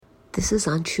This is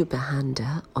Anshu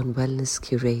Bahanda on Wellness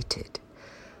Curated.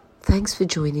 Thanks for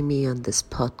joining me on this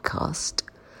podcast.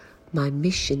 My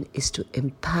mission is to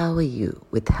empower you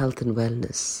with health and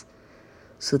wellness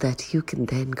so that you can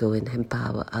then go and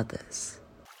empower others.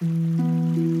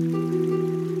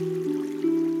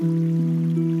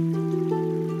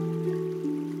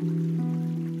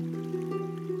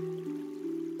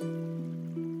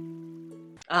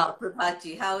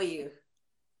 Prabhatji, how are you?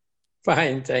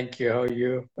 Fine, thank you. How are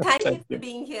you? Thank you for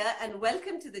being here and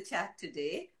welcome to the chat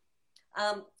today.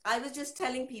 I was just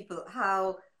telling people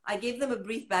how I gave them a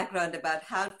brief background about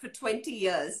how for 20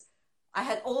 years I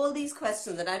had all these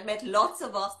questions and I'd met lots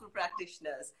of Vastu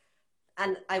practitioners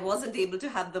and I wasn't able to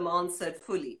have them answered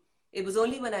fully. It was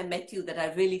only when I met you that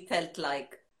I really felt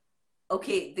like,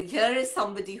 okay, here is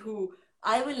somebody who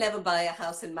I will never buy a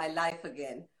house in my life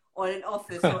again or an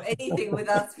office or anything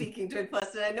without speaking to in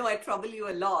person. I know I trouble you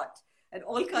a lot and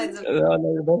all kinds of...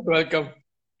 You're most welcome.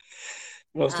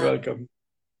 Most welcome.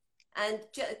 And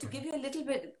to give you a little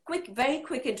bit very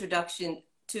quick introduction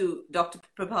to Dr.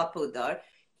 Prabhat Poddar,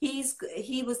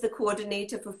 he was the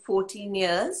coordinator for 14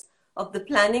 years of the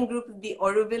planning group of the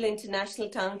Auroville International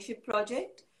Township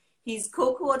Project. He's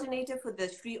co-coordinator for the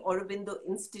Sri Aurobindo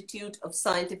Institute of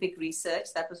Scientific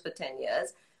Research. That was for 10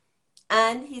 years.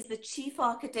 And he's the chief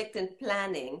architect and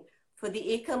planning for the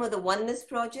Ekam of the Oneness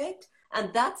Project.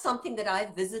 And that's something that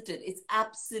I've visited. It's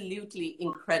absolutely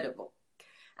incredible.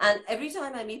 And every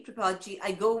time I meet Prabhatji,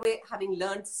 I go away having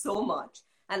learned so much.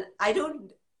 And I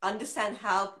don't understand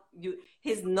how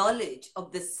his knowledge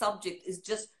of this subject is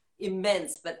just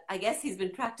immense. But I guess he's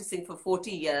been practicing for 40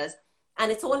 years.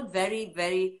 And it's all very,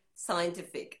 very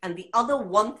scientific. And the other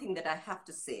one thing that I have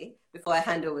to say before I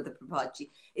hand over to Prabhatji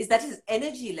is that his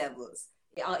energy levels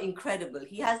are incredible.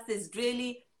 He has this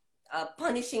really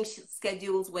punishing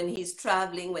schedules when he's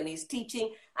traveling, when he's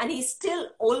teaching, and he's still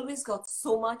always got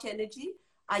so much energy.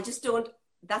 I just don't,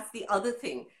 that's the other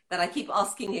thing that I keep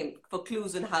asking him for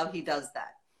clues on how he does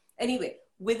that. Anyway,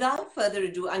 without further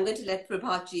ado, I'm going to let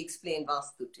Prabhatji explain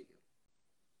Vastu to you.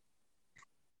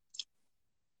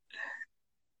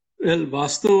 Well,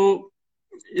 Vastu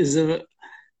is a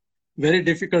very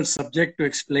difficult subject to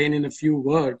explain in a few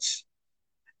words,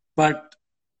 but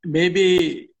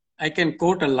maybe I can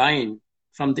quote a line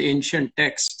from the ancient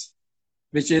text,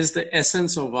 which is the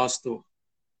essence of Vastu.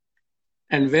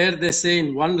 And where they say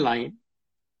in one line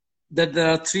that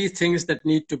there are three things that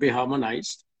need to be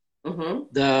harmonized. Mm-hmm.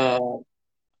 The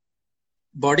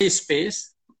body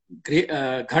space,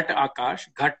 Ghat Akash.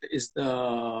 Ghat is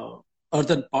the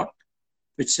earthen pot,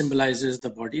 which symbolizes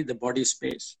the body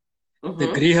space. Mm-hmm. The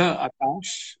Griha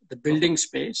Akash, the building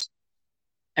space,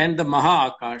 and the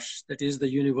Maha Akash, that is the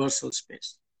universal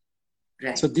space.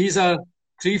 Right. So these are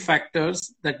three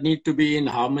factors that need to be in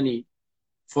harmony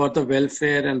for the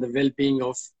welfare and the well-being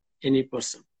of any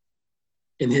person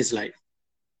in his life.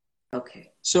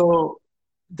 Okay. So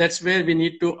that's where we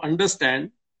need to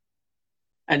understand,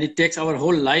 and it takes our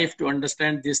whole life to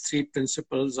understand these three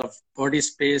principles of body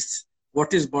space,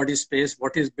 what is body space,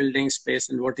 what is building space,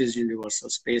 and what is universal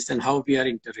space, and how we are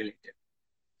interrelated.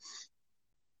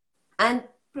 And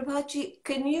Prabhatji,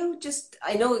 can you just,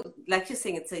 I know, like you're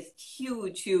saying, it's a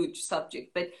huge, huge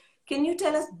subject, but can you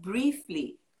tell us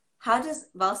briefly, how does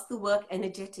Vastu work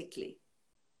energetically?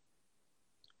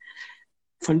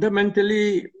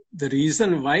 Fundamentally, the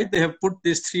reason why they have put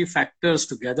these three factors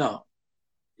together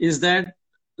is that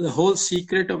the whole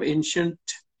secret of ancient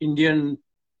Indian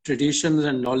traditions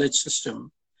and knowledge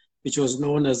system, which was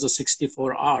known as the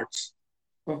 64 arts,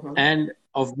 and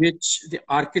of which the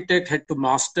architect had to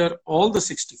master all the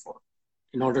 64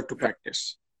 in order to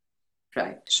practice.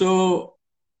 Right. So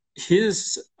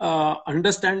his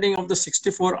understanding of the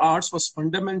 64 arts was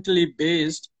fundamentally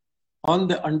based on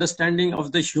the understanding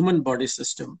of the human body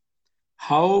system,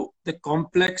 how the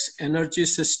complex energy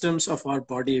systems of our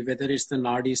body, whether it's the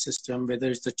Nadi system, whether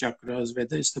it's the chakras,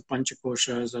 whether it's the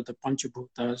Panchakoshas or the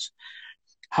Panchabhutas,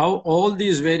 how all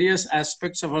these various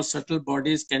aspects of our subtle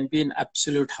bodies can be in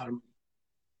absolute harmony.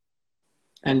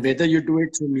 And whether you do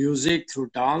it through music,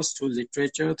 through dance, through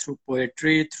literature, through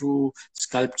poetry, through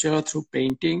sculpture, through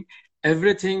painting,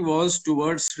 everything was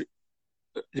towards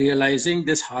realizing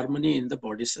this harmony in the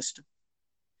body system.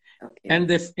 Okay. And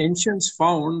the ancients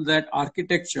found that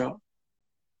architecture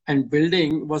and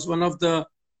building was one of the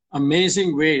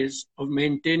amazing ways of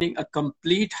maintaining a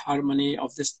complete harmony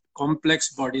of this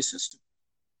complex body system.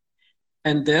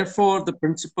 And therefore, the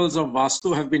principles of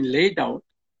Vastu have been laid out,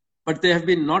 but they have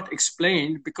been not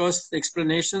explained because the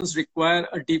explanations require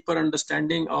a deeper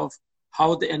understanding of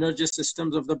how the energy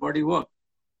systems of the body work.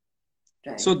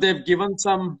 Right. So they've given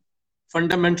some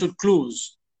fundamental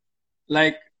clues,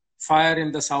 like fire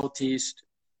in the southeast,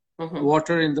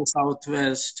 water in the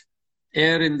southwest,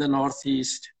 air in the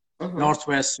northeast,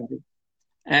 northwest, sorry,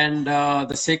 and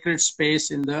the sacred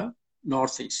space in the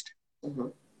northeast.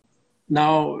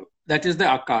 Now, that is the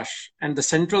Akash, and the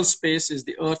central space is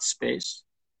the earth space.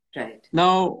 Right.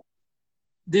 Now,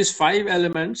 these 5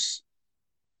 elements,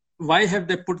 why have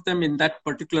they put them in that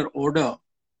particular order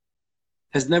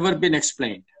has never been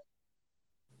explained.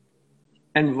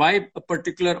 And why a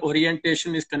particular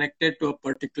orientation is connected to a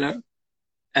particular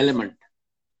element.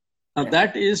 Now,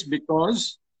 that is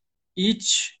because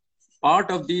each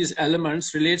part of these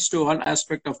elements relates to one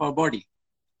aspect of our body.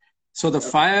 So the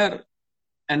fire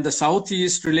and the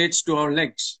southeast relates to our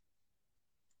legs.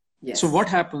 Yes. So what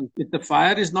happens if the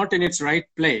fire is not in its right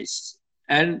place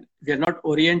and we are not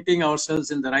orienting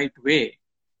ourselves in the right way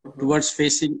towards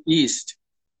facing east,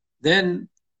 then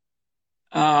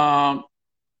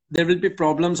there will be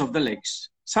problems of the legs,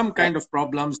 some kind of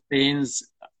problems, pains,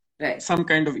 some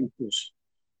kind of issues.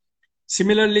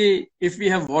 Similarly, if we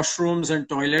have washrooms and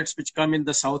toilets which come in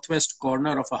the southwest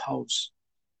corner of a house,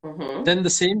 then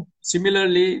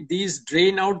similarly, these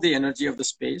drain out the energy of the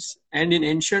space. And in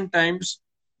ancient times,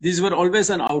 these were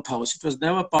always an outhouse. It was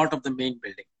never part of the main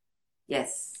building.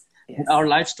 Yes. Our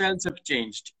lifestyles have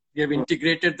changed. We have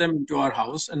integrated them into our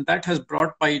house, and that has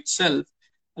brought by itself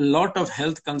a lot of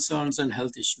health concerns and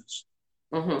health issues.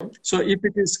 So if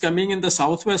it is coming in the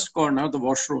southwest corner, the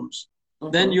washrooms,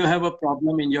 then you have a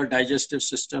problem in your digestive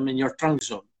system, in your trunk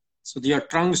zone. So your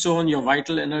trunk zone, your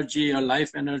vital energy, your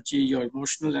life energy, your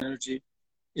emotional energy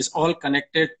is all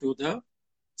connected to the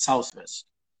southwest.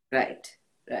 Right.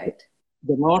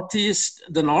 The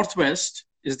northwest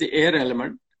is the air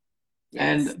element.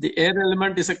 And the air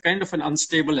element is a kind of an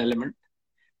unstable element.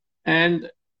 And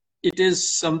it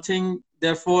is something,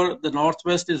 therefore, the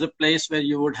northwest is a place where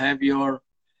you would have your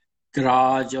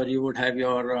garage or you would have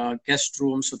your guest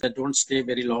room, so that don't stay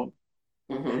very long.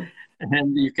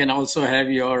 And you can also have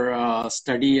your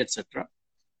study, etc.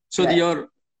 So your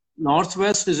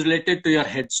northwest is related to your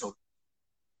head zone.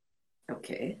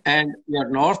 Okay. And your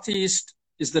northeast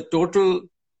is the total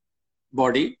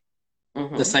body,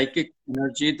 the psychic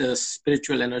energy, the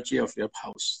spiritual energy of your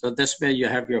house. So that's where you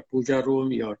have your puja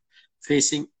room, you're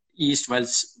facing east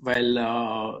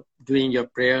while doing your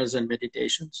prayers and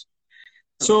meditations.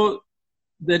 So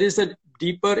there is a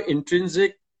deeper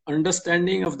intrinsic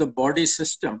understanding of the body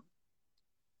system,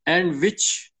 and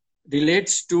which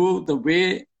relates to the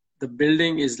way the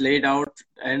building is laid out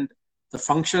and the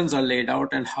functions are laid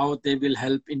out and how they will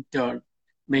help in turn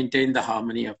maintain the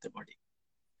harmony of the body.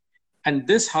 And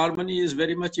this harmony is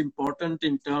very much important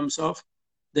in terms of,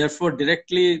 therefore,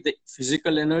 directly the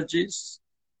physical energies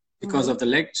because of the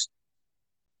legs,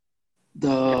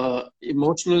 the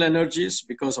emotional energies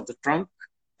because of the trunk,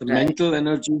 the mental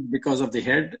energies because of the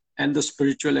head, and the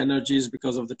spiritual energies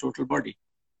because of the total body.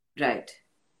 Right.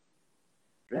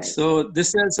 So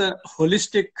this is a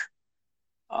holistic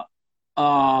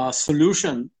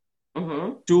solution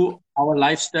to our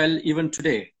lifestyle even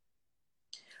today.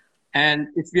 And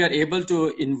if we are able to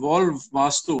involve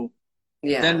Vastu,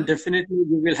 then definitely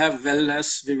we will have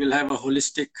wellness, we will have a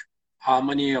holistic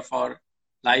harmony of our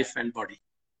life and body.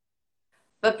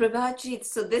 But Prabhatji,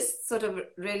 so this sort of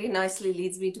really nicely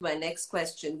leads me to my next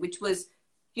question, which was,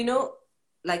 you know,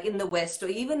 like in the West or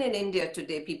even in India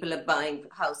today, people are buying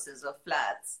houses or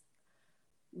flats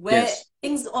where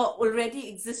things are already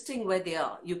existing where they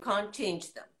are. You can't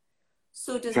change them.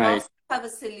 So does Vastu have a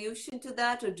solution to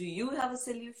that, or do you have a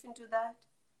solution to that?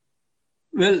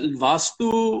 Well,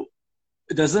 Vastu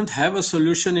doesn't have a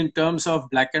solution in terms of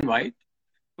black and white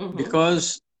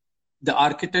because the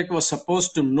architect was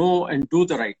supposed to know and do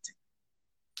the right thing.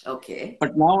 Okay.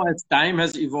 But now as time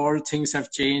has evolved, things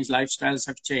have changed, lifestyles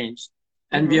have changed,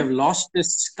 and we have lost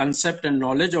this concept and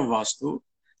knowledge of Vastu.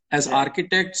 As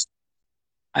architects,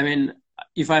 I mean,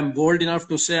 if I'm bold enough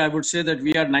to say, I would say that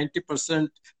we are 90%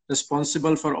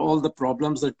 responsible for all the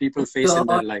problems that people face in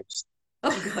their lives.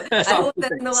 Oh God. I hope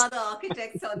there's no other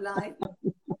architects online.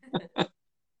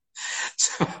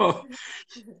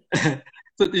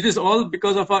 So it is all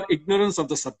because of our ignorance of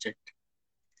the subject.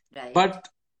 But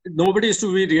nobody is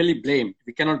to be really blamed.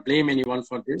 We cannot blame anyone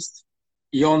for this.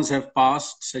 Eons have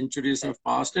passed, centuries have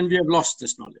passed, and we have lost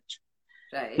this knowledge.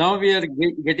 Now we are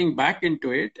getting back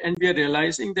into it, and we are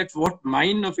realizing that what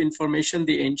mine of information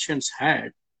the ancients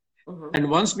had, and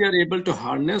once we are able to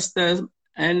harness them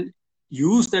and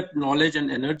use that knowledge and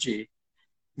energy,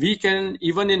 we can,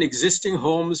 even in existing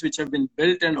homes which have been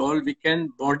built and all, we can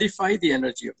modify the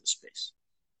energy of the space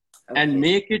and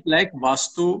make it like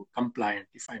Vastu compliant,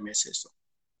 if I may say so.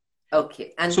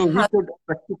 Okay. And so we could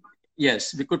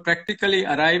yes, we could practically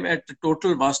arrive at the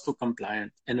total Vastu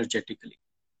compliant energetically.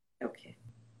 Okay.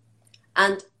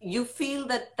 And you feel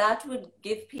that that would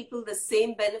give people the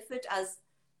same benefit as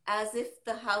if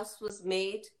the house was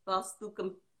made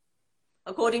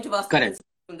according to Vastu Correct.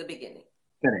 from the beginning.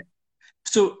 Correct.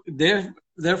 So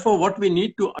therefore, what we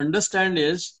need to understand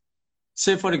is,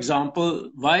 say, for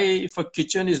example, why if a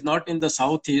kitchen is not in the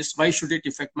southeast, why should it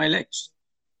affect my legs?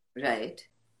 Right.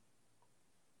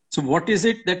 So what is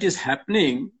it that is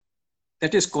happening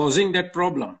that is causing that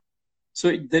problem?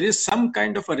 So there is some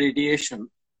kind of a radiation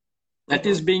that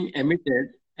is being emitted.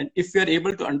 And if we are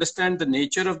able to understand the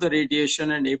nature of the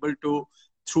radiation and able to,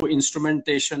 through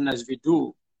instrumentation as we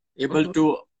do, able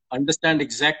to understand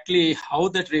exactly how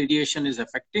that radiation is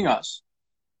affecting us,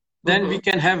 then we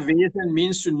can have ways and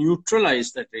means to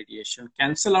neutralize that radiation,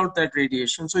 cancel out that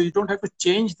radiation. So you don't have to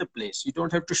change the place. You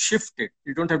don't have to shift it.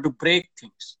 You don't have to break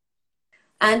things.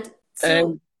 And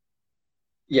so,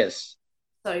 yes.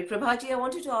 Sorry, Prabhaji, I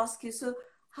wanted to ask you, so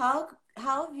how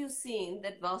have you seen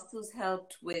that Vastu's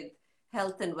helped with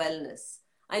health and wellness?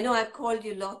 I know I've called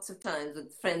you lots of times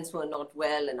with friends who are not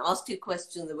well and asked you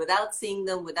questions, and without seeing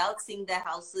them, without seeing their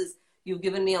houses, you've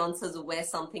given me answers of where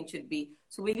something should be.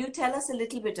 So will you tell us a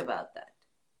little bit about that?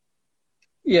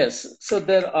 Yes. So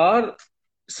there are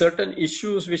certain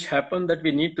issues which happen that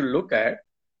we need to look at.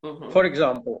 For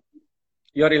example,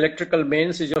 your electrical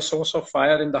mains is your source of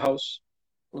fire in the house.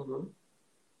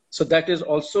 So that is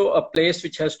also a place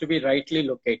which has to be rightly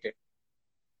located.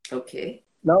 Okay.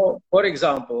 Now, for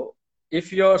example,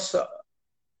 if your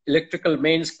electrical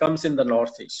mains comes in the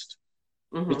northeast,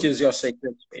 which is your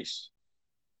sacred space,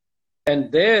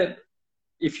 and there,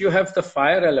 if you have the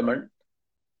fire element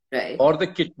or the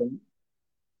kitchen,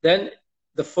 then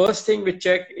the first thing we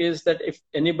check is that if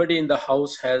anybody in the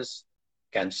house has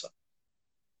cancer.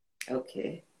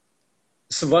 Okay.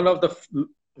 It's one of the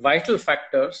vital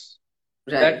factors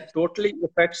that totally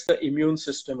affects the immune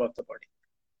system of the body,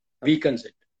 weakens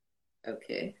it.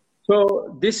 Okay.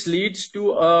 So this leads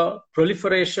to a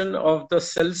proliferation of the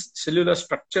cellular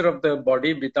structure of the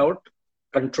body without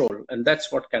control, and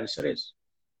that's what cancer is.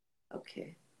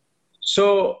 Okay.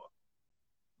 So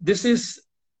this is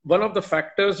one of the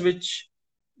factors which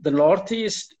the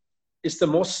Northeast is the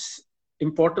most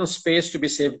important space to be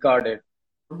safeguarded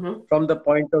from the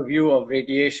point of view of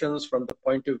radiations, from the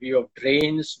point of view of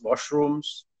drains,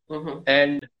 washrooms,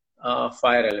 and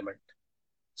fire element.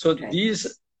 So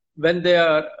these, when they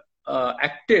are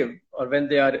active or when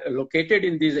they are located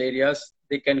in these areas,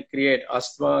 they can create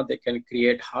asthma, they can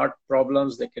create heart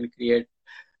problems, they can create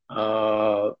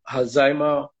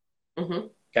Alzheimer,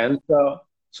 cancer.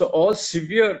 So all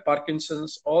severe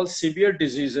Parkinson's, all severe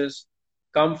diseases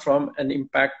come from an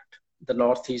impact the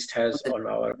Northeast has on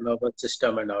our nervous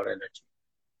system and our energy.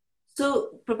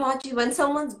 So, Prabhaji, when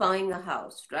someone's buying a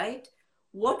house, right,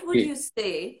 what would you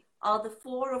say are the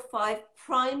 4 or 5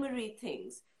 primary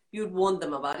things you'd warn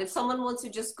them about? If someone wants to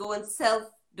just go and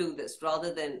self-do this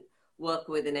rather than work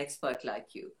with an expert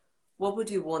like you, what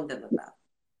would you warn them about?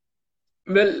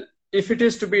 Well, if it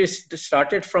is to be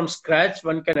started from scratch,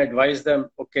 one can advise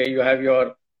them, okay, you have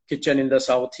your kitchen in the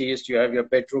southeast, you have your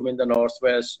bedroom in the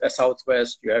northwest,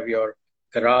 southwest, you have your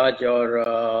garage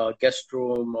or guest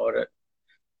room or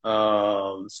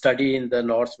study in the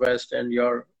northwest, and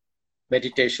your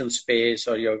meditation space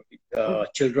or your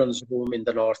children's room in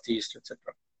the northeast, etc.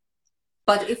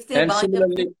 But if they buy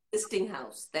an existing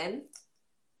house, then?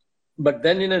 But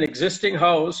then in an existing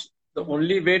house, the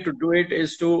only way to do it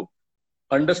is to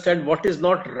understand what is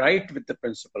not right with the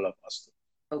principle of Vastu.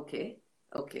 Okay.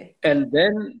 Okay. And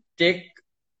then take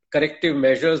corrective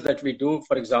measures that we do,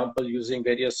 for example, using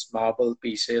various marble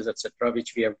pieces, etc.,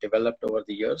 which we have developed over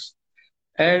the years.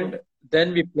 And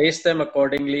then we place them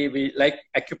accordingly. We like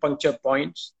acupuncture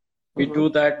points. We do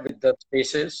that with the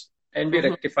spaces, and we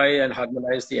rectify and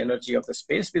harmonize the energy of the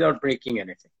space without breaking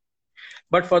anything.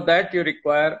 But for that, you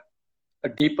require a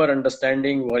deeper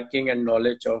understanding, working, and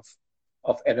knowledge of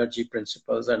energy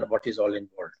principles and what is all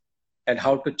involved, and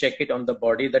how to check it on the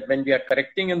body, that when we are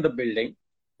correcting in the building,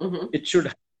 it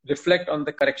should reflect on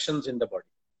the corrections in the body.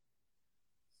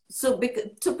 So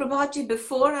Prabhaji,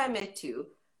 before I met you,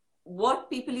 what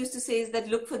people used to say is that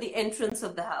look for the entrance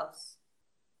of the house.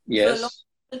 Yes. So a lot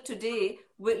of people today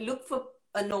will look for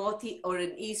a north or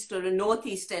an east or a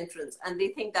northeast entrance, and they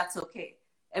think that's okay.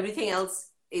 Everything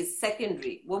else is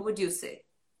secondary. What would you say?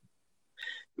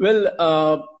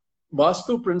 Well,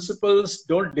 Vastu principles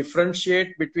don't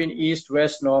differentiate between east,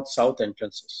 west, north, south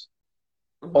entrances.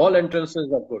 All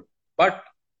entrances are good, but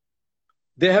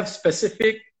they have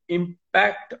specific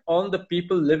impact on the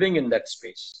people living in that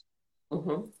space.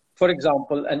 For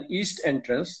example, an east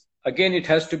entrance again, it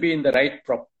has to be in the right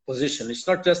position. It's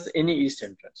not just any east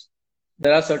entrance.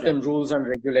 There are certain rules and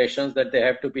regulations that they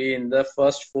have to be in the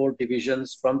first 4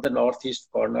 divisions from the northeast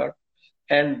corner.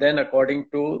 And then according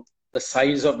to the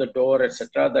size of the door,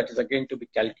 etc., that is again to be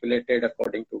calculated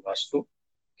according to Vastu.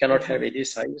 Cannot have any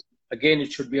size. Again,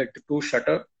 it should be a 2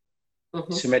 shutter,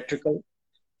 symmetrical,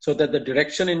 so that the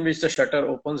direction in which the shutter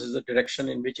opens is the direction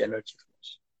in which energy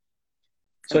flows.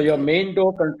 So your main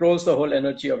door controls the whole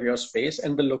energy of your space,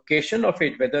 and the location of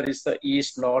it, whether it's the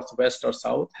east, north, west, or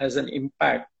south, has an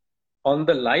impact on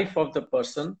the life of the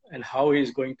person and how he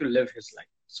is going to live his life.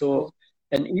 So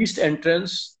an east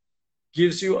entrance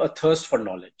gives you a thirst for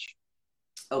knowledge.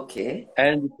 Okay.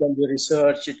 And it can be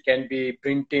research, it can be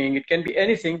printing, it can be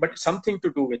anything, but something to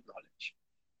do with knowledge.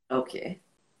 Okay.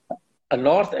 A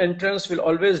north entrance will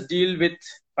always deal with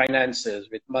finances,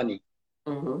 with money,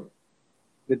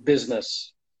 with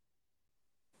business.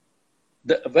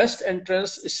 The west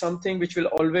entrance is something which will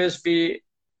always be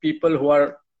people who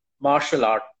are martial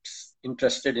arts,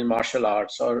 interested in martial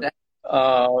arts, or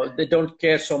they don't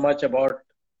care so much about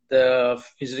the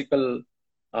physical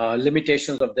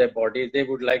limitations of their body. They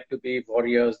would like to be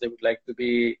warriors. They would like to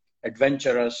be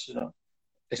adventurous,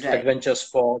 adventure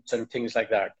sports and things like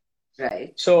that.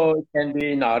 Right. So it can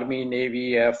be in army,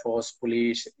 navy, air force,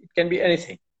 police. It can be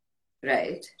anything.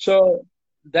 Right. So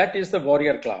that is the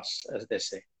warrior class, as they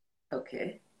say.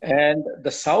 Okay. And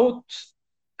the south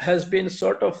has been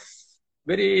sort of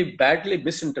very badly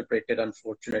misinterpreted,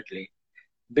 unfortunately,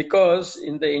 because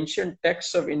in the ancient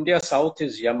texts of India, south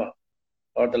is Yama,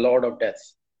 or the Lord of Death.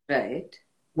 Right.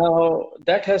 Now,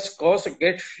 that has caused a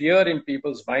great fear in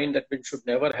people's mind that we should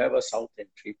never have a south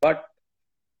entry. But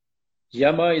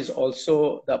Yama is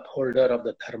also the upholder of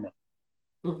the Dharma.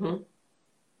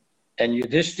 And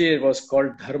Yudhishthir was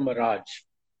called Dharmaraj.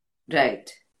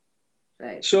 Right.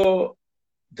 Right. So,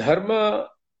 Dharma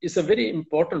is a very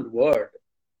important word.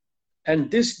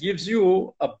 And this gives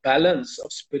you a balance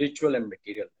of spiritual and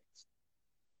material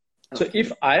life. So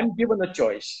if I am given a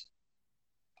choice,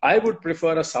 I would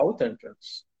prefer a south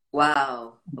entrance.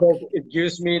 Wow. But it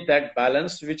gives me that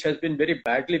balance, which has been very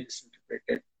badly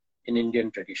misinterpreted in Indian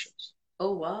traditions.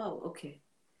 Oh, wow. Okay.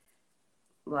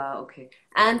 Wow. Okay.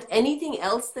 And anything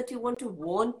else that you want to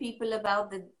warn people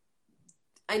about? That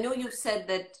I know you've said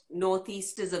that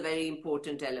northeast is a very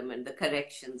important element, the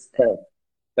corrections there.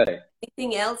 Correct.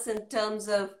 Anything else in terms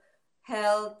of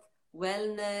health,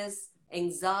 wellness,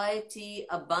 anxiety,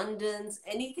 abundance,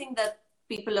 anything that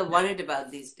people are worried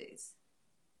about these days?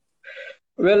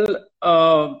 Well,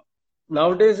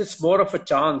 nowadays it's more of a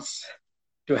chance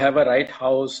to have a right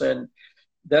house, and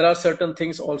there are certain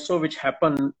things also which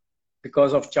happen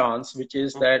because of chance, which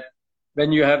is that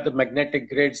when you have the magnetic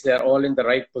grids, they are all in the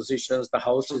right positions. The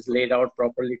house is laid out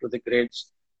properly to the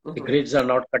grids. The grids are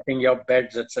not cutting your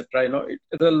beds, etc.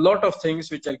 There are a lot of things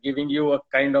which are giving you a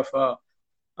kind of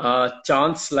a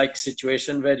chance-like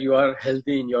situation where you are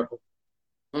healthy in your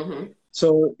home.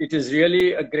 So it is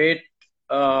really a great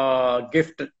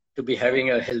gift to be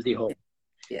having a healthy home.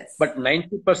 Yes. But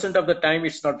 90% of the time,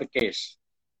 it's not the case.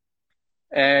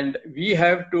 And we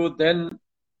have to then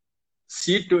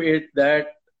see to it that,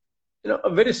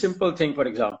 a very simple thing, for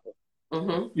example,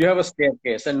 you have a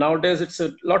staircase, and nowadays it's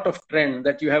a lot of trend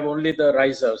that you have only the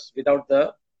risers without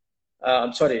the,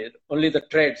 only the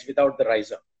treads without the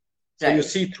riser. So you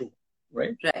see through,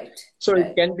 right? Right. So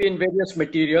it can be in various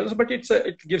materials, but it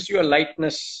gives you a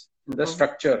lightness in the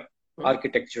structure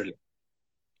architecturally.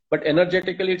 But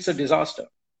energetically, it's a disaster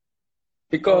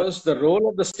because the role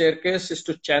of the staircase is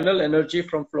to channel energy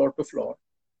from floor to floor.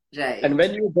 Right. And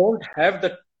when you don't have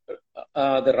the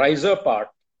riser part,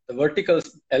 the vertical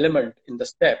element in the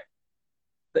step,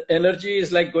 the energy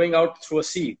is like going out through a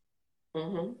sieve,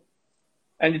 and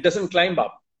it doesn't climb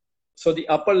up. So the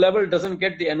upper level doesn't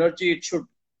get the energy it should.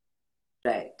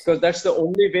 Right. Because that's the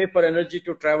only way for energy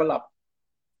to travel up,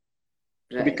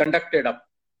 to be conducted up.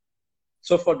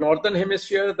 So for northern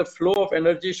hemisphere, the flow of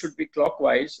energy should be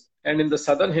clockwise, and in the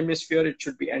southern hemisphere, it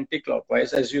should be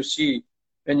anti-clockwise, as you see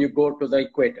when you go to the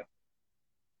equator.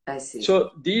 I see.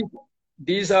 So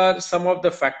these are some of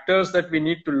the factors that we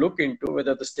need to look into,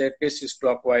 whether the staircase is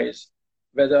clockwise,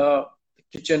 whether the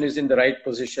kitchen is in the right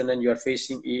position and you are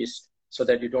facing east so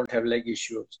that you don't have leg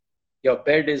issues. Your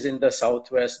bed is in the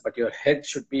southwest, but your head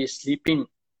should be sleeping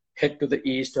head to the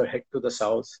east or head to the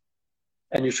south.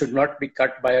 And you should not be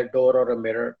cut by a door or a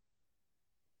mirror.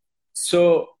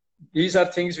 So these are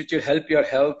things which will help your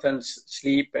health and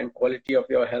sleep and quality of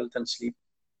your health and sleep.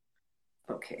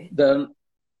 Okay. Then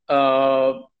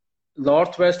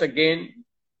northwest again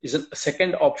is a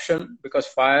second option because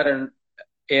fire and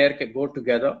air can go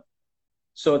together.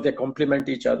 So they complement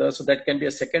each other. So that can be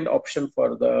a second option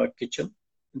for the kitchen.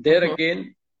 There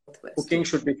again, cooking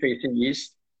should be facing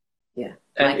east. Yeah.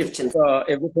 And if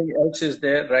everything else is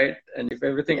there, right, and if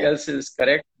everything else is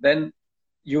correct, then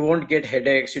you won't get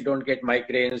headaches, you don't get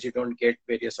migraines, you don't get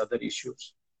various other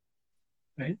issues,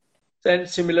 right? And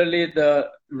similarly, the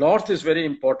north is very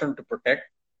important to protect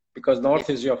because north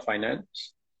is your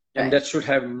finance, and that should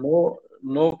have no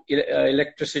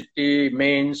electricity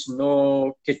mains,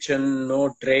 no kitchen,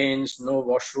 no drains, no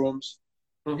washrooms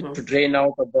to drain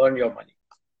out or burn your money.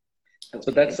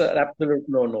 So that's an absolute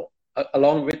no-no.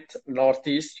 Along with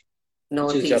northeast,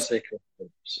 which is your sacred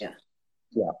space.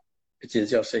 Yeah, which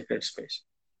is your sacred space.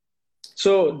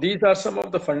 So these are some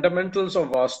of the fundamentals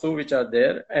of Vastu which are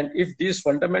there. And if these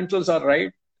fundamentals are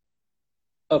right,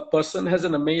 a person has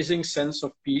an amazing sense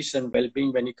of peace and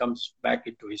well-being when he comes back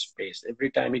into his space.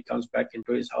 Every time he comes back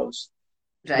into his house.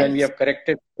 When we have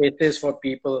corrected spaces for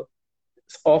people,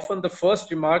 often the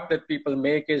first remark that people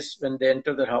make is when they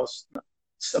enter the house,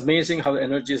 it's amazing how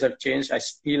energies have changed. I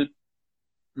feel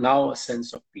now a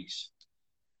sense of peace.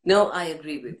 No, I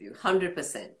agree with you,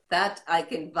 100%. That I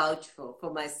can vouch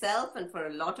for myself and for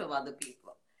a lot of other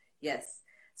people. Yes.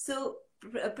 So,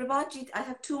 Prabhat, I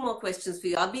have two more questions for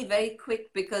you. I'll be very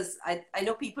quick because I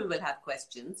know people will have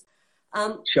questions.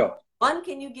 Sure. One,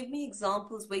 can you give me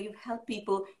examples where you've helped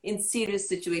people in serious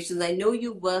situations? I know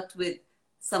you worked with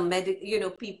some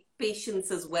patients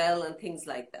as well and things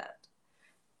like that.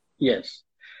 Yes.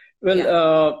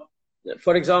 Well,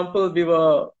 for example,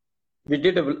 we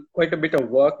did quite a bit of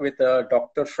work with a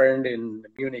doctor friend in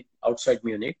Munich, outside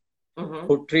Munich,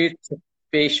 who treats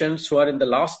patients who are in the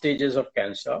last stages of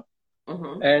cancer.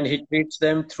 And he treats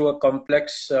them through a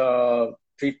complex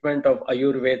treatment of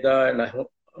Ayurveda and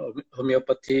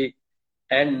homeopathy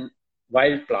and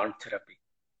wild plant therapy.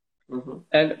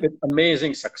 And with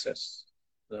amazing success.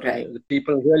 The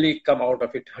people really come out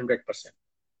of it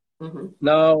 100%.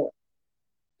 Now,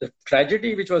 the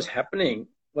tragedy which was happening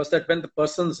was that when the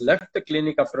persons left the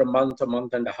clinic after a month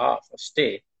and a half of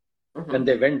stay, and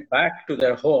they went back to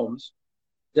their homes,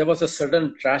 there was a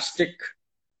sudden drastic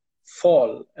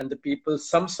fall, and the people,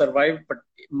 some survived, but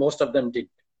most of them didn't.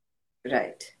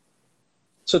 Right.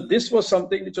 So this was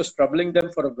something which was troubling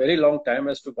them for a very long time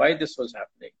as to why this was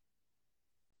happening.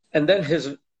 And then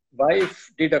his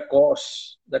wife did a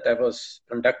course that I was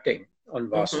conducting on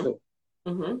Vastu.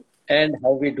 And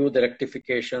how we do the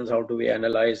rectifications, how do we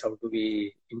analyze, how do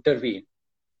we intervene.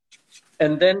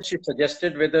 And then she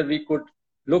suggested whether we could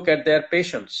look at their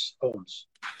patients' homes.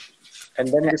 And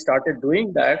then we started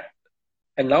doing that.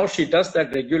 And now she does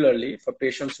that regularly for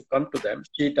patients who come to them.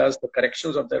 She does the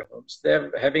corrections of their homes. They're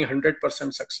having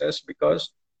 100% success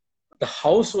because the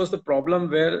house was the problem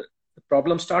where the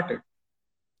problem started.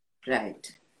 Right.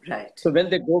 So when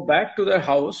they go back to their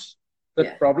house,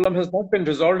 the problem has not been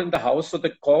resolved in the house. So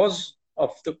the cause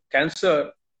of the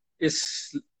cancer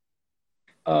is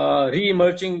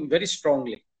re-emerging very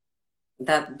strongly.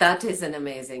 That is an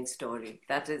amazing story.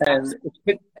 That is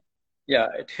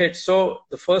it hits. So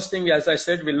the first thing, as I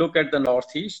said, we look at the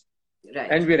northeast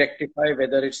and we rectify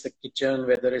whether it's the kitchen,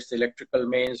 whether it's the electrical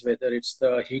mains, whether it's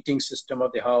the heating system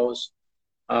of the house,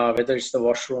 whether it's the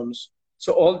washrooms.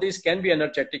 So all these can be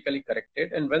energetically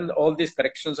corrected. And when all these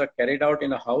corrections are carried out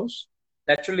in a house,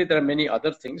 naturally, there are many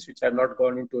other things which I have not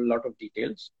gone into a lot of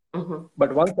details.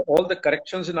 But once all the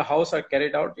corrections in a house are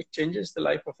carried out, it changes the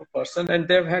life of a person, and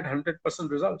they've had 100%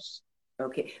 results.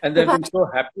 Okay. And they've been so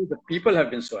happy. The people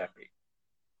have been so happy.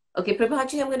 Okay,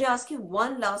 Prabhatji, I'm going to ask you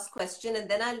one last question, and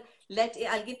then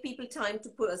I'll give people time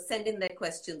to send in their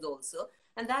questions also.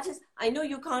 And that is, I know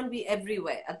you can't be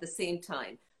everywhere at the same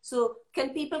time. So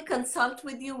can people consult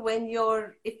with you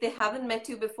if they haven't met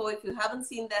you before, if you haven't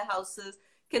seen their houses?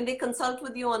 Can they consult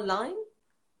with you online?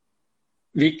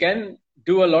 We can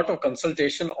do a lot of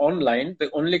consultation online. The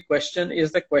only question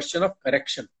is the question of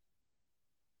correction.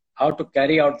 How to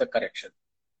carry out the correction.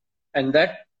 And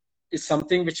that is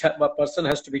something which a person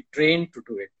has to be trained to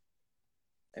do it.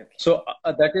 Okay. So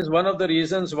that is one of the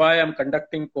reasons why I'm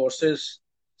conducting courses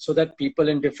so that people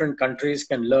in different countries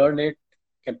can learn it,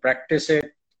 can practice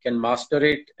it, can master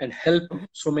it, and help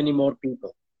so many more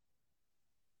people.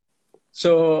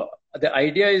 So the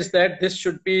idea is that this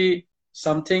should be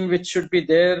something which should be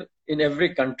there in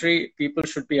every country. People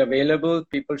should be available.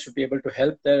 People should be able to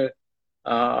help their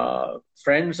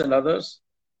friends and others.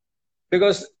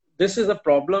 Because this is a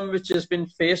problem which has been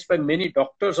faced by many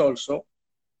doctors also.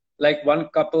 Like one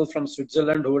couple from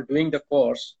Switzerland who were doing the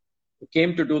course, who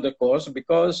came to do the course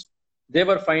because they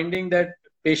were finding that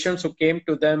patients who came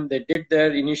to them, they did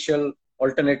their initial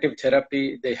alternative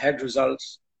therapy, they had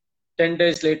results. 10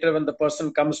 days later, when the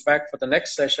person comes back for the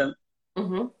next session,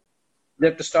 Mm-hmm. They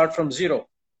have to start from zero.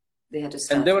 They had to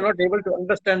start. And they were not able to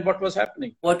understand what was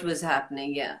happening. What was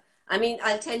happening, yeah. I mean,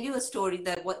 I'll tell you a story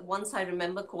that once I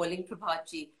remember calling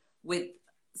Prabhatji with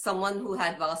someone who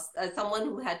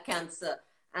had cancer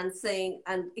and saying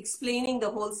and explaining the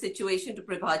whole situation to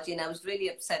Prabhatji, and I was really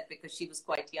upset because she was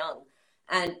quite young.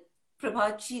 And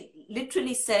Prabhatji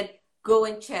literally said, "Go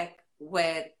and check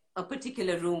where a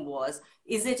particular room was.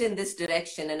 Is it in this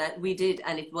direction?" And we did,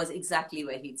 and it was exactly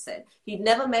where he'd said. He'd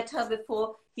never met her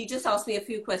before. He just asked me a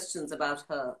few questions about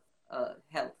her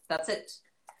health. That's it.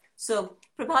 So,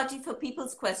 Prabhatji, for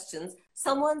people's questions,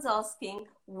 someone's asking,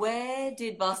 where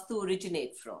did Vastu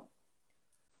originate from?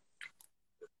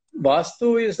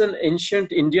 Vastu is an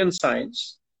ancient Indian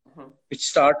science, which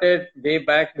started way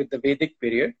back with the Vedic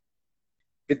period,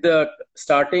 with the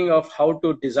starting of how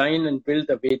to design and build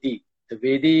the Vedi. The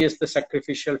Vedi is the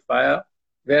sacrificial fire,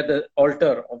 where the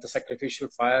altar of the sacrificial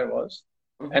fire was.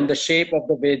 And the shape of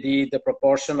the Vedi, the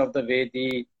proportion of the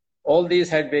Vedi, all these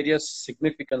had various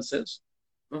significances.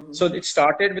 So it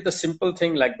started with a simple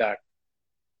thing like that.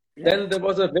 Right. Then there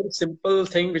was a very simple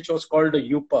thing which was called a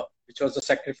yupa, which was the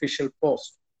sacrificial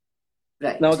post.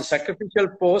 Right. Now the sacrificial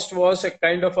post was a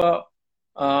kind of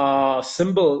a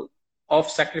symbol of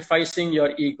sacrificing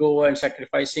your ego and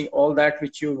sacrificing all that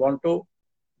which you want to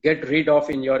get rid of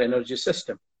in your energy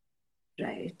system.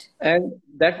 Right. And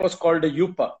that was called a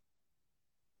yupa.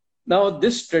 Now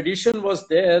this tradition was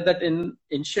there that in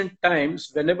ancient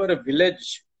times, whenever a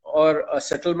village or a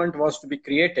settlement was to be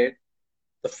created,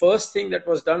 the first thing that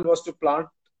was done was to plant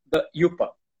the yupa.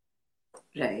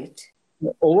 Right.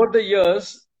 Over the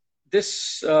years,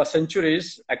 this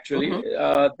centuries actually,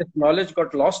 this knowledge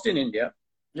got lost in India.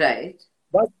 Right.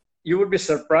 But you would be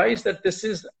surprised that this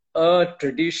is a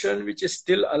tradition which is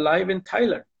still alive in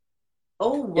Thailand.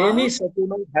 Oh, wow. Any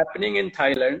settlement happening in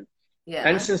Thailand, yeah.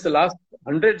 And since the last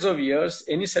hundreds of years,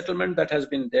 any settlement that has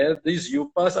been there, these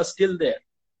yupas are still there.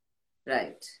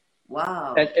 Right.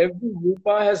 Wow. And every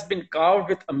yupa has been carved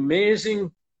with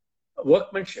amazing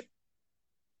workmanship.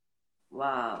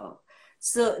 Wow.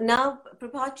 So now,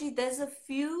 Prabhatji, there's a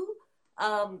few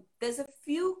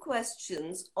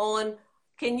questions on,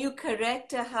 can you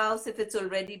correct a house if it's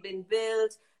already been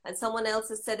built? And someone else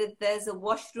has said, if there's a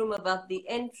washroom above the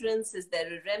entrance, is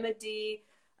there a remedy?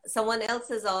 Someone else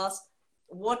has asked,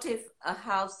 what if a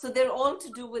house, so they're all to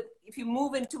do with, if you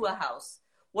move into a house,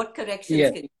 what corrections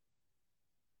can you do?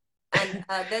 And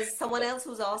there's someone else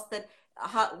who's asked that,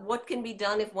 what can be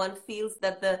done if one feels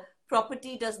that the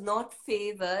property does not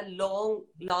favor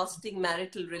long-lasting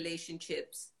marital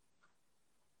relationships?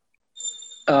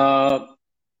 Well,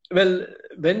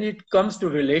 when it comes to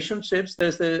relationships,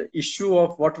 there's the issue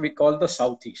of what we call the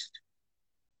southeast.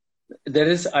 There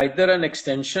is either an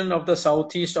extension of the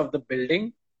southeast of the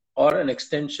building or an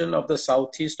extension of the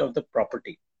southeast of the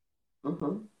property.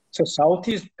 So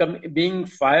southeast being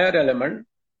fire element,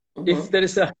 if there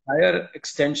is a higher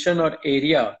extension or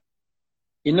area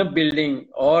in a building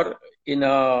or in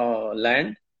a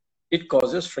land, it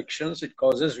causes frictions, it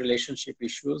causes relationship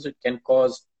issues, it can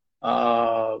cause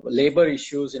labor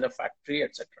issues in a factory,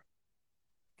 etc.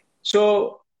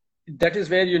 So that is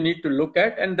where you need to look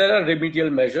at, and there are remedial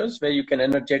measures where you can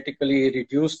energetically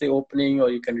reduce the opening, or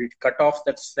you can cut off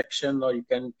that section, or you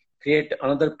can create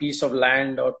another piece of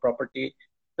land or property.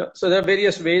 So there are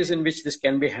various ways in which this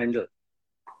can be handled.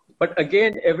 But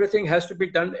again, everything has to be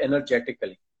done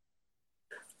energetically.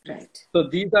 Right. So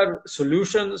these are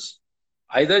solutions.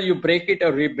 Either you break it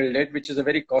or rebuild it, which is a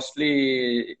very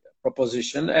costly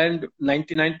proposition, and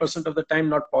 99% of the time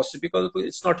not possible, because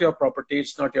it's not your property,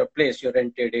 it's not your place, you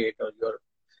rented it or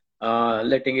you're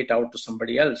letting it out to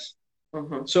somebody else.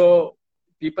 So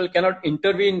people cannot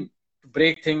intervene to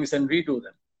break things and redo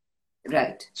them.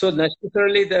 Right. So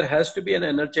necessarily there has to be an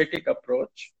energetic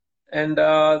approach, and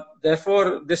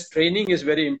therefore this training is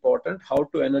very important, how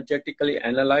to energetically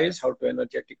analyze, how to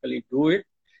energetically do it.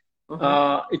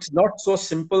 It's not so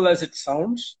simple as it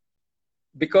sounds,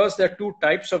 because there are two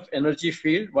types of energy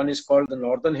field. One is called the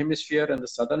northern hemisphere and the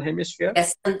southern hemisphere.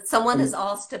 Yes, and someone has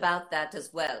asked about that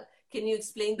as well. Can you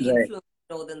explain the influence of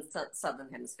the northern southern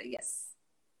hemisphere? Yes,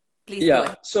 please. Yeah. Go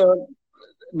ahead. So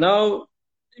now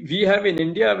we have in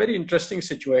India a very interesting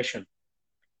situation.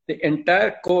 The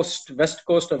entire coast, west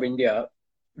coast of India,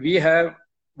 we have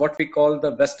what we call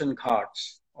the Western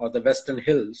Ghats or the Western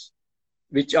Hills,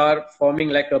 which are forming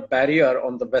like a barrier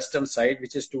on the western side,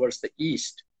 which is towards the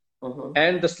east.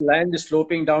 And this land is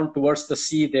sloping down towards the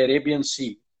sea, the Arabian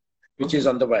Sea, which is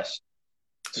on the west.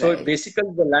 So basically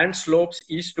the land slopes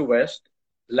east to west.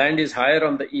 Land is higher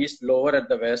on the east, lower at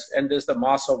the west, and there's the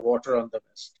mass of water on the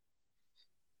west.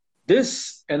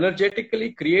 This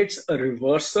energetically creates a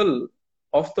reversal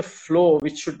of the flow,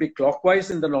 which should be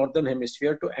clockwise in the northern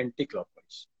hemisphere, to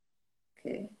anti-clockwise.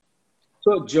 Okay.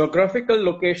 So geographical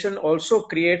location also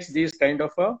creates these kind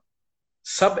of a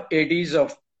sub-eddies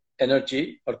of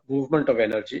energy or movement of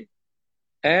energy.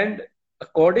 And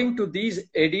according to these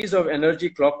eddies of energy,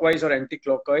 clockwise or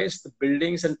anti-clockwise, the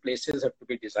buildings and places have to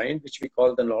be designed, which we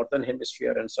call the northern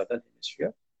hemisphere and southern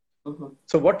hemisphere. Mm-hmm.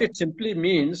 So what it simply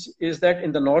means is that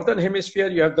in the northern hemisphere,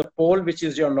 you have the pole, which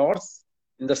is your north.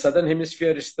 In the southern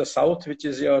hemisphere, it's the south, which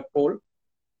is your pole.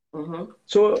 Mm-hmm.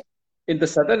 So in the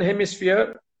southern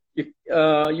hemisphere,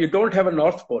 you don't have a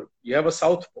north pole, you have a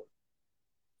south pole.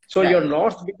 So your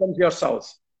north becomes your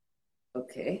south.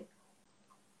 Okay.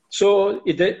 So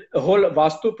the whole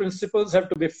Vastu principles have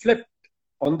to be flipped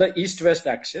on the east-west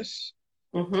axis.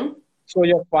 Mm-hmm. So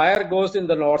your fire goes in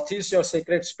the northeast, your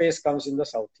sacred space comes in the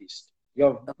southeast.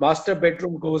 Your master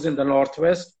bedroom goes in the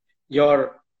northwest,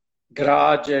 your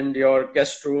garage and your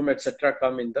guest room, etc.,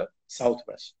 come in the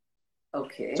southwest.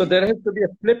 Okay. So there has to be a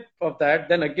flip of that.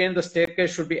 Then again, the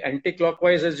staircase should be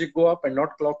anti-clockwise as you go up and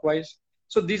not clockwise.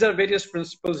 So these are various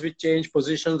principles which change.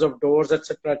 Positions of doors,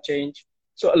 etc., change.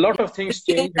 So a lot of things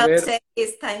change.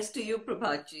 Staircase, thanks to you,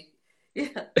 Prabhatji.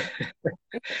 Yeah.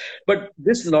 But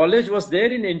this knowledge was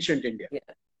there in ancient India. Yeah.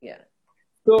 Yeah.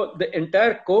 So the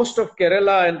entire coast of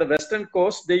Kerala and the western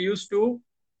coast, they used to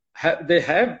have, they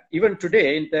have even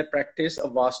today in their practice a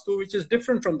Vastu which is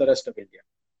different from the rest of India.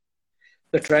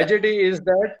 The tragedy is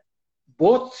that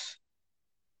both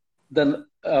the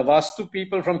Vastu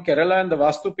people from Kerala and the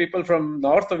Vastu people from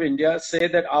north of India say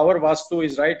that our Vastu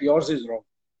is right, yours is wrong.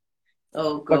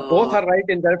 Oh, God. But both are right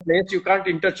in their place. You can't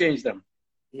interchange them.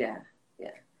 Yeah,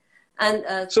 yeah.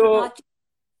 And so,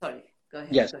 sorry, go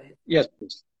ahead. Yes, go ahead. Yes,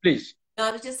 please. No,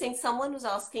 I was just saying, someone was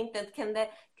asking that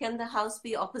can the house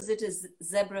be opposite a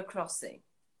zebra crossing?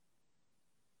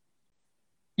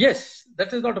 Yes,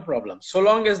 that is not a problem. So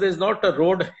long as there's not a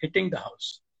road hitting the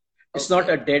house. It's not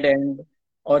a dead end,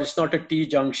 or it's not a T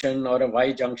junction or a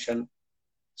Y junction.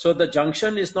 So the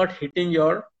junction is not hitting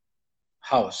your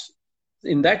house.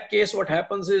 In that case, what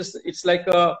happens is it's like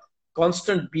a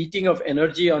constant beating of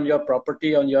energy on your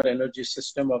property, on your energy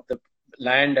system of the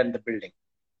land and the building,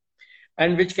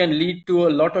 and which can lead to a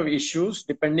lot of issues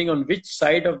depending on which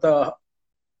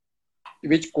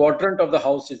quadrant of the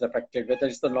house is affected, whether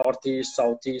it's the northeast,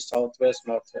 southeast, southwest,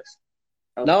 northwest.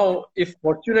 Okay. Now, if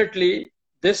fortunately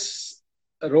this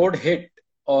road hit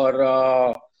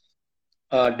or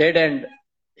dead end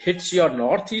hits your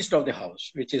northeast of the house,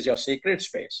 which is your sacred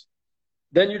space,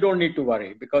 then you don't need to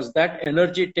worry because that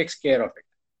energy takes care of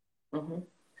it. Mm-hmm.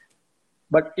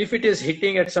 But if it is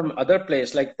hitting at some other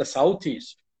place like the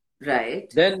southeast, right,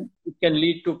 then it can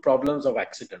lead to problems of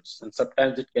accidents, and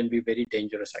sometimes it can be very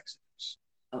dangerous accidents.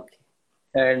 Okay.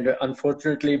 And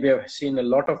unfortunately, we have seen a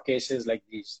lot of cases like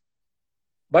these.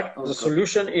 But the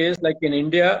solution is, like in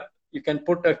India, you can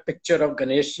put a picture of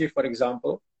Ganeshji, for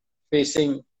example,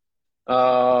 facing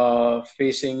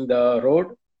the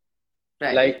road,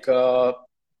 right. Like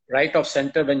right of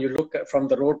center. When you look from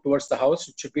the road towards the house,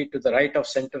 it should be to the right of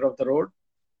center of the road,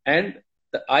 and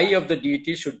the eye of the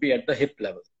deity should be at the hip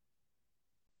level.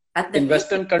 In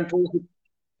Western countries,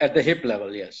 at the hip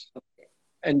level, yes. Okay.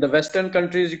 In the Western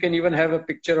countries, you can even have a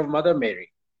picture of Mother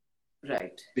Mary,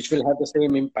 right, which will have the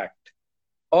same impact.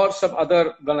 Or some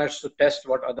other, one has to test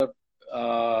what other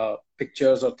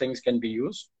pictures or things can be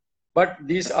used. But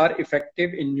these are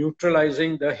effective in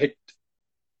neutralizing the hit,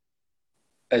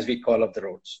 as we call up the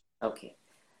roads. Okay.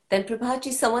 Then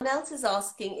Prabhatji, someone else is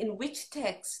asking, in which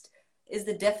text is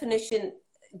the definition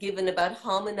given about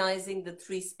harmonizing the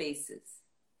three spaces?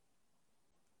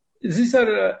 These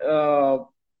are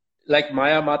like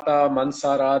Maya Mata,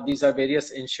 Mansara. These are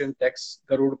various ancient texts,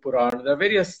 Garud Puran. There are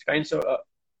various kinds of,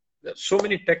 so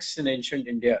many texts in ancient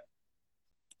India.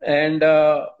 And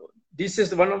this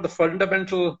is one of the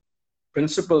fundamental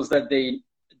principles that they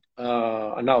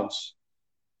announce,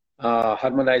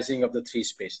 harmonizing of the three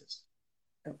spaces.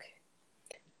 Okay.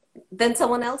 Then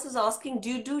someone else is asking, do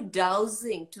you do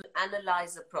dowsing to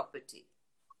analyze a property?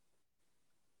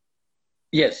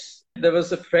 Yes. There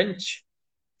was a French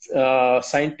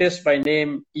scientist by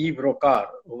name Yves Rocard,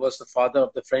 who was the father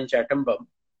of the French atom bomb.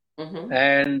 Mm-hmm.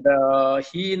 And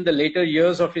he, in the later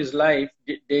years of his life,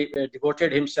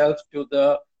 devoted himself to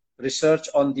the research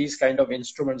on these kind of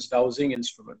instruments, dowsing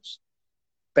instruments,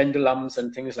 pendulums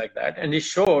and things like that. And he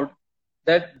showed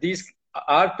that these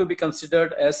are to be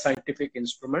considered as scientific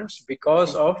instruments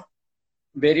because of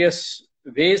various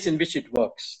ways in which it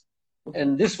works.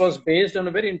 And this was based on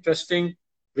a very interesting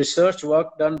research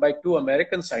work done by two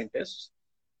American scientists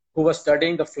who were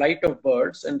studying the flight of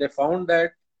birds. And they found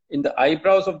that in the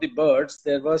eyebrows of the birds,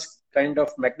 there was kind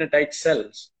of magnetite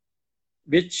cells,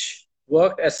 which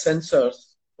worked as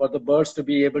sensors for the birds to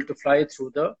be able to fly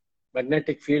through the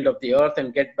magnetic field of the earth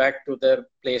and get back to their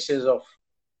places of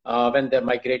when they're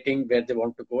migrating, where they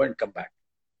want to go and come back.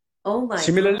 Oh my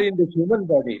Similarly, God. in the human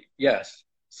body, yes.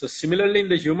 So similarly, in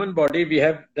the human body, we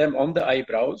have them on the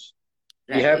eyebrows,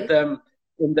 we have Right. them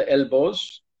in the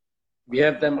elbows, we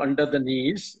have them under the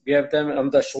knees, we have them on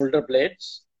the shoulder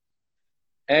blades,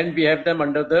 and we have them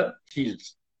under the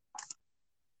heels.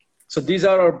 So these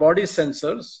are our body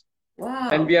sensors. Wow.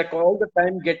 And we are all the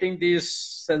time getting these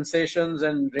sensations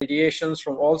and radiations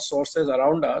from all sources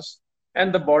around us,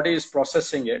 and the body is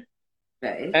processing it.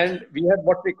 Right. And we have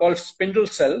what we call spindle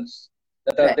cells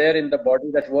that are Right. there in the body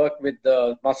that work with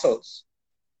the muscles.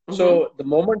 So the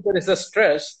moment there is a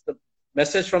stress, the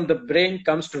message from the brain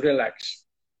comes to relax.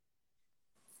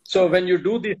 So when you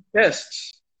do these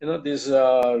tests, these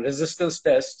resistance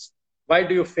tests, why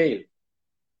do you fail?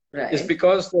 Right. It's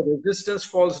because the resistance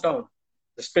falls down.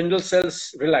 The spindle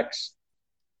cells relax.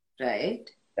 Right.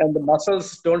 And the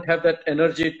muscles don't have that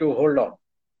energy to hold on.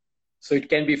 So it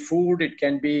can be food, it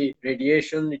can be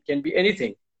radiation, it can be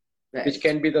anything, Right. which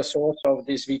can be the source of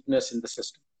this weakness in the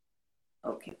system.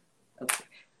 Okay. Okay.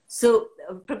 So,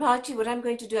 Prabhatji, what I'm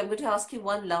going to do, I'm going to ask you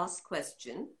one last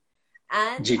question.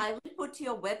 And Ji. I will put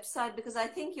your website, because I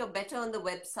think you're better on the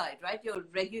website, right? You're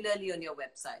regularly on your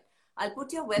website. I'll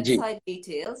put your website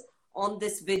details on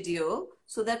this video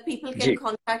so that people can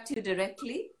contact you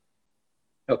directly.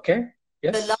 Okay.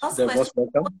 Yes. The last They're question, most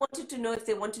welcome. I wanted to know if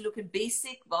they want to look at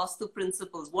basic Vastu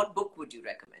principles, what book would you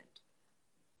recommend?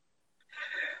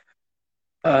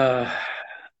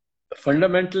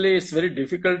 Fundamentally, it's very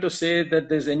difficult to say that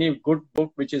there's any good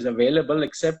book which is available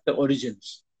except the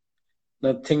origins.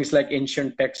 The things like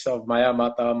ancient texts of Maya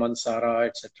Mata, Mansara,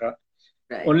 etc.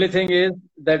 Right. Only thing is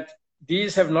that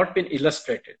these have not been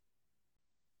illustrated.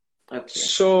 Okay.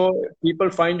 So people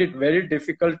find it very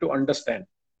difficult to understand.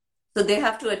 So they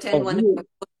have to attend one of your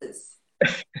courses,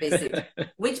 basically.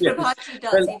 Which Prabhatji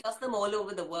does. He does them all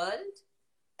over the world.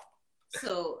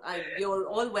 So you're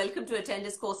all welcome to attend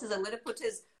his courses. I'm going to put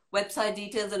his website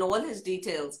details and all his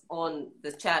details on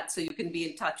the chat so you can be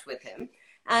in touch with him.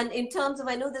 And in terms of,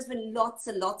 I know there's been lots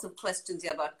and lots of questions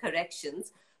here about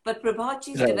corrections, but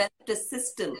Prabhatji's developed a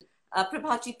system.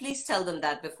 Prabhatji, please tell them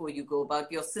that before you go,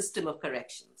 about your system of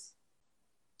corrections.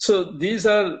 So these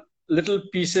are little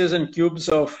pieces and cubes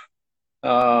of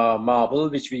marble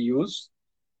which we use,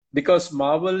 because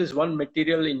marble is one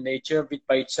material in nature which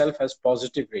by itself has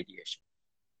positive radiation.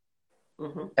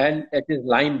 And it is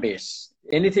lime based.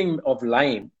 Anything of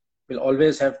lime will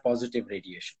always have positive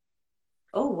radiation.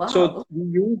 Oh, wow. So we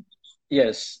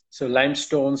use, so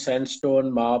limestone,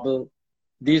 sandstone, marble,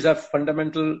 these are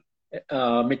fundamental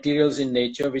materials in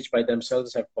nature which by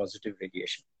themselves have positive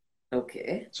radiation.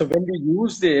 Okay. So when we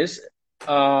use this,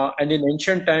 and in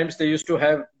ancient times, they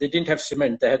didn't have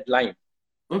cement, they had lime.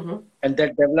 And they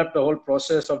developed a whole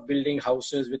process of building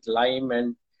houses with lime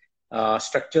and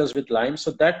structures with lime.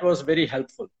 So that was very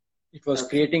helpful. It was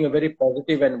creating a very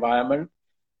positive environment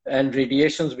and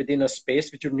radiations within a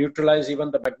space, which would neutralize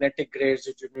even the magnetic rays,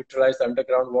 which would neutralize the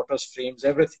underground water streams,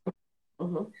 everything.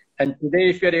 And today,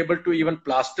 if you're able to even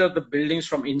plaster the buildings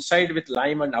from inside with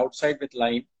lime and outside with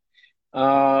lime,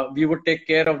 we would take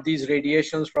care of these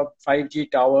radiations from 5G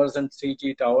towers and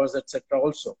 3G towers, etc.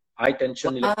 also. High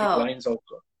tension electric lines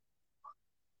also.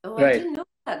 Oh, I didn't know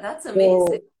that. That's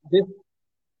amazing.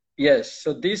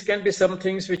 So these can be some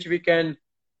things which we can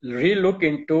re-look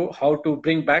into, how to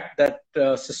bring back that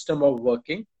system of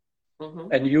working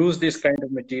and use these kind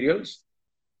of materials.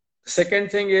 Second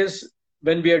thing is,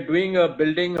 when we are doing a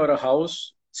building or a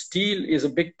house, steel is a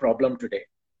big problem today.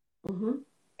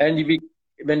 And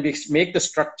when we make the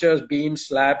structures, beams,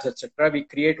 slabs, etc., we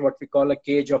create what we call a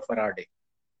cage of Faraday.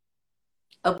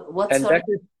 That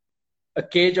is a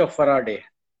cage of Faraday.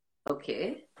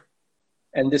 Okay.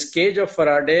 And this cage of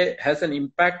Faraday has an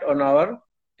impact on our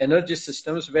energy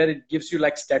systems, where it gives you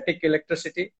like static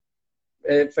electricity.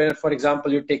 For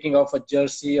example, you're taking off a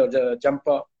jersey or a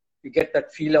jumper, you get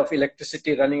that feel of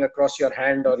electricity running across your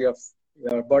hand or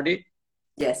your body.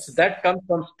 Yes. So that comes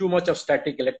from too much of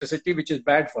static electricity, which is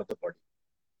bad for the body.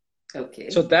 Okay.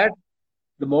 So that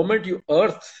the moment you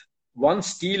earth one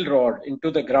steel rod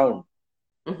into the ground,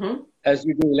 as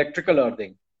you do electrical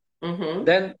earthing,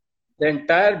 then the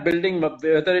entire building,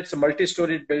 whether it's a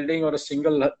multi-storied building or a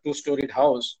single two-storied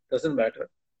house, doesn't matter.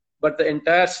 But the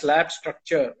entire slab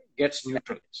structure gets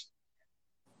neutralized.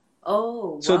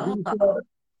 Oh, so wow.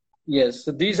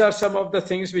 So these are some of the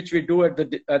things which we do at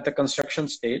the construction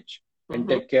stage and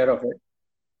take care of it.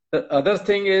 The other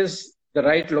thing is, the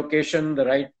right location, the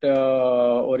right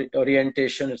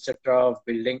orientation, etc. of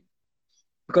building.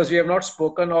 Because we have not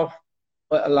spoken of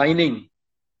aligning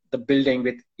the building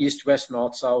with east, west,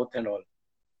 north, south, and all.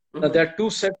 Now, there are two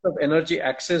sets of energy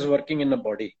axes working in the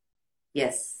body.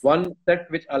 Yes. One set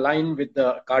which align with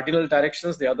the cardinal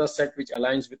directions, the other set which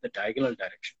aligns with the diagonal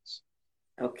directions.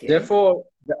 Okay. Therefore,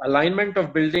 the alignment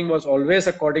of building was always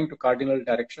according to cardinal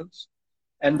directions,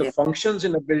 and the functions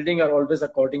in a building are always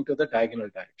according to the diagonal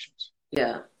directions.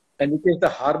 Yeah. And it is the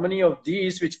harmony of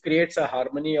these which creates a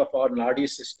harmony of our Nadi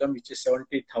system, which is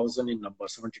 70,000 in number,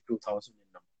 72,000 in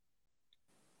number.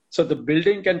 So the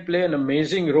building can play an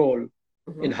amazing role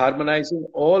in harmonizing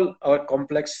all our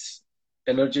complex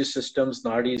energy systems,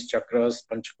 nadis, chakras,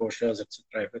 panchakoshas, etc.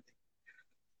 Everything.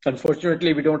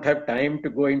 Unfortunately, we don't have time to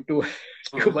go into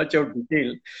too much of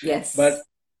detail. Yes. But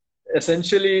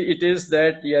essentially, it is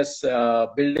that, yes,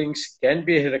 buildings can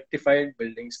be rectified,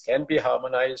 buildings can be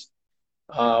harmonized.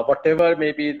 Whatever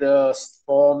may be the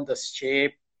form, the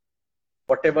shape,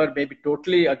 whatever may be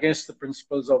totally against the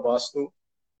principles of Vastu,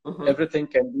 everything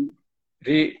can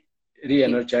be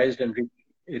re-energized and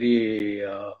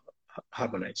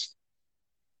harmonized.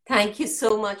 Thank you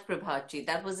so much, Prabhatji.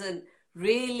 That was a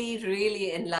really,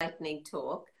 really enlightening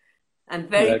talk. I'm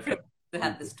very privileged to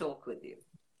have this talk with you.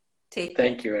 Take care.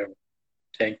 Thank you very much.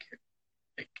 Thank you.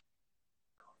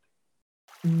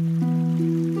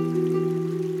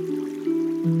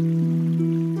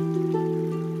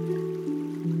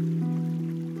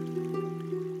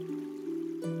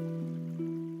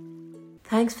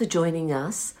 Thanks for joining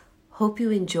us. Hope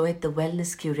you enjoyed the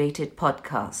Wellness Curated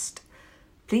podcast.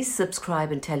 Please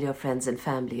subscribe and tell your friends and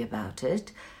family about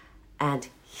it. And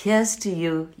here's to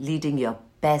you leading your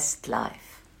best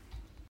life.